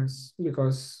algorithm is,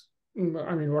 because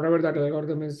I mean, whatever that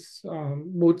algorithm is,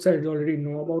 both sides already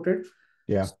know about it.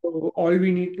 Yeah. So all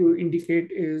we need to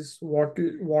indicate is what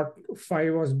phi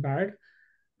was bad,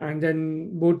 and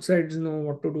then both sides know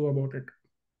what to do about it.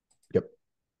 Yep.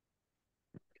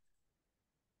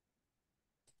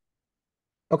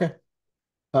 Okay.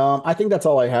 I think that's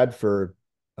all I had for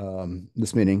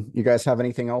this meeting. You guys have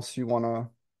anything else you want to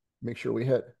make sure we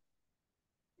hit?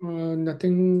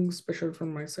 Nothing special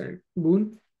from my side.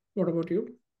 Boone, what about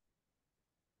you?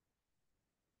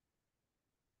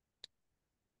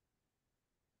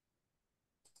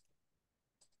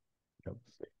 Yep.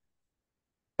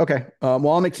 Okay. Well,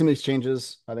 I'll make some of these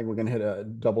changes. I think we're going to hit a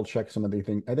double check some of the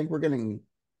things. I think we're getting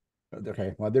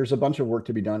okay. Well, there's a bunch of work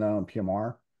to be done on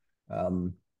PMR,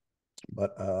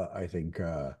 but I think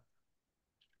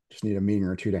just need a meeting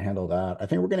or two to handle that. I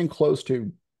think we're getting close to,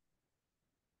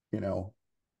 you know,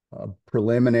 a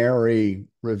preliminary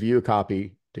review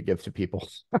copy to give to people.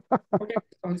 Okay,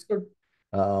 sounds good.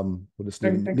 We'll just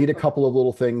Thank you need a so much. couple of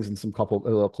little things and some couple a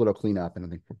little cleanup, and I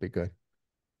think we'll be good.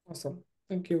 Awesome.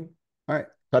 Thank you. All right.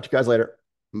 Talk to you guys later.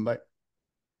 Bye.